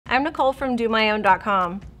I'm Nicole from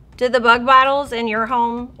DoMyOwn.com. Did the bug battles in your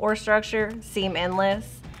home or structure seem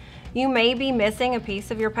endless? You may be missing a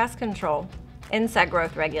piece of your pest control. Insect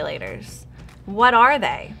growth regulators. What are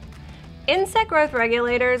they? Insect growth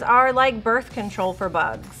regulators are like birth control for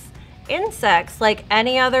bugs. Insects, like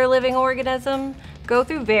any other living organism, go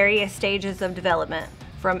through various stages of development,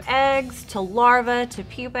 from eggs to larvae to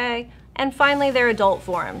pupae, and finally their adult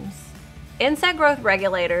forms. Insect growth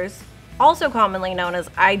regulators, also commonly known as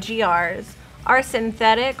IGRs, are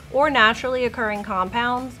synthetic or naturally occurring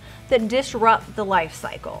compounds that disrupt the life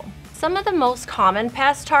cycle. Some of the most common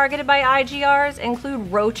pests targeted by IGRs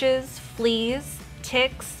include roaches, fleas,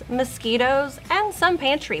 ticks, mosquitoes, and some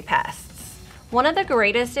pantry pests. One of the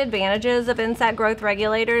greatest advantages of insect growth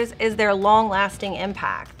regulators is their long-lasting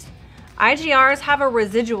impact. IGRs have a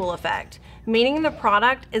residual effect, meaning the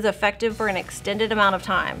product is effective for an extended amount of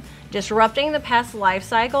time, disrupting the pest life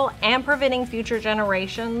cycle and preventing future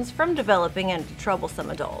generations from developing into troublesome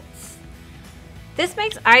adults. This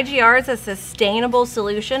makes IGRs a sustainable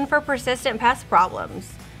solution for persistent pest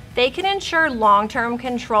problems. They can ensure long-term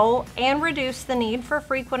control and reduce the need for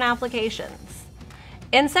frequent applications.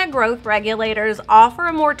 Insect growth regulators offer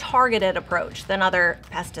a more targeted approach than other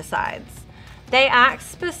pesticides. They act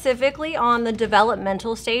specifically on the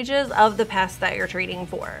developmental stages of the pest that you're treating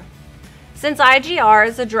for. Since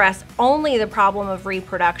IGRs address only the problem of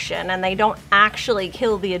reproduction and they don't actually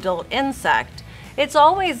kill the adult insect, it's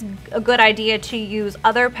always a good idea to use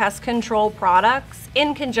other pest control products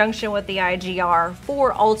in conjunction with the IGR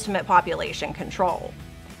for ultimate population control.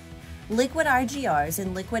 Liquid IGRs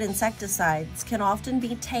and liquid insecticides can often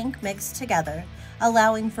be tank mixed together,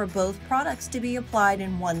 allowing for both products to be applied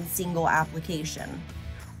in one single application.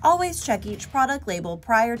 Always check each product label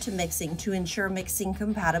prior to mixing to ensure mixing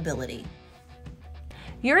compatibility.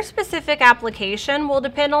 Your specific application will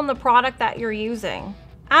depend on the product that you're using.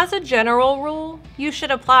 As a general rule, you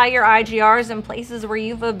should apply your IGRs in places where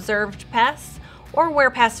you've observed pests or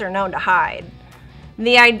where pests are known to hide.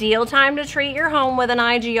 The ideal time to treat your home with an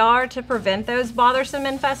IGR to prevent those bothersome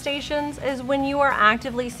infestations is when you are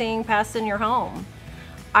actively seeing pests in your home.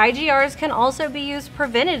 IGRs can also be used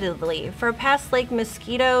preventatively for pests like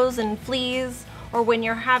mosquitoes and fleas, or when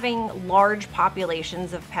you're having large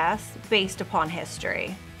populations of pests based upon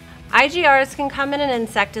history. IGRs can come in an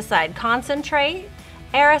insecticide concentrate,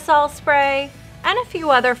 aerosol spray, and a few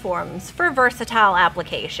other forms for versatile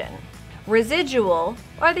application. Residual,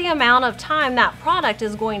 or the amount of time that product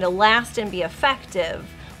is going to last and be effective,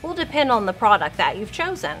 will depend on the product that you've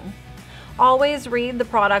chosen. Always read the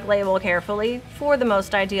product label carefully for the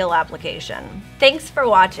most ideal application. Thanks for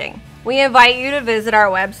watching. We invite you to visit our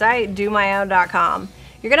website, DoMyOwn.com.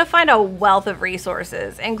 You're going to find a wealth of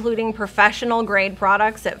resources, including professional grade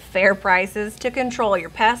products at fair prices to control your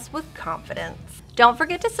pests with confidence. Don't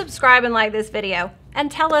forget to subscribe and like this video,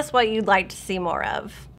 and tell us what you'd like to see more of.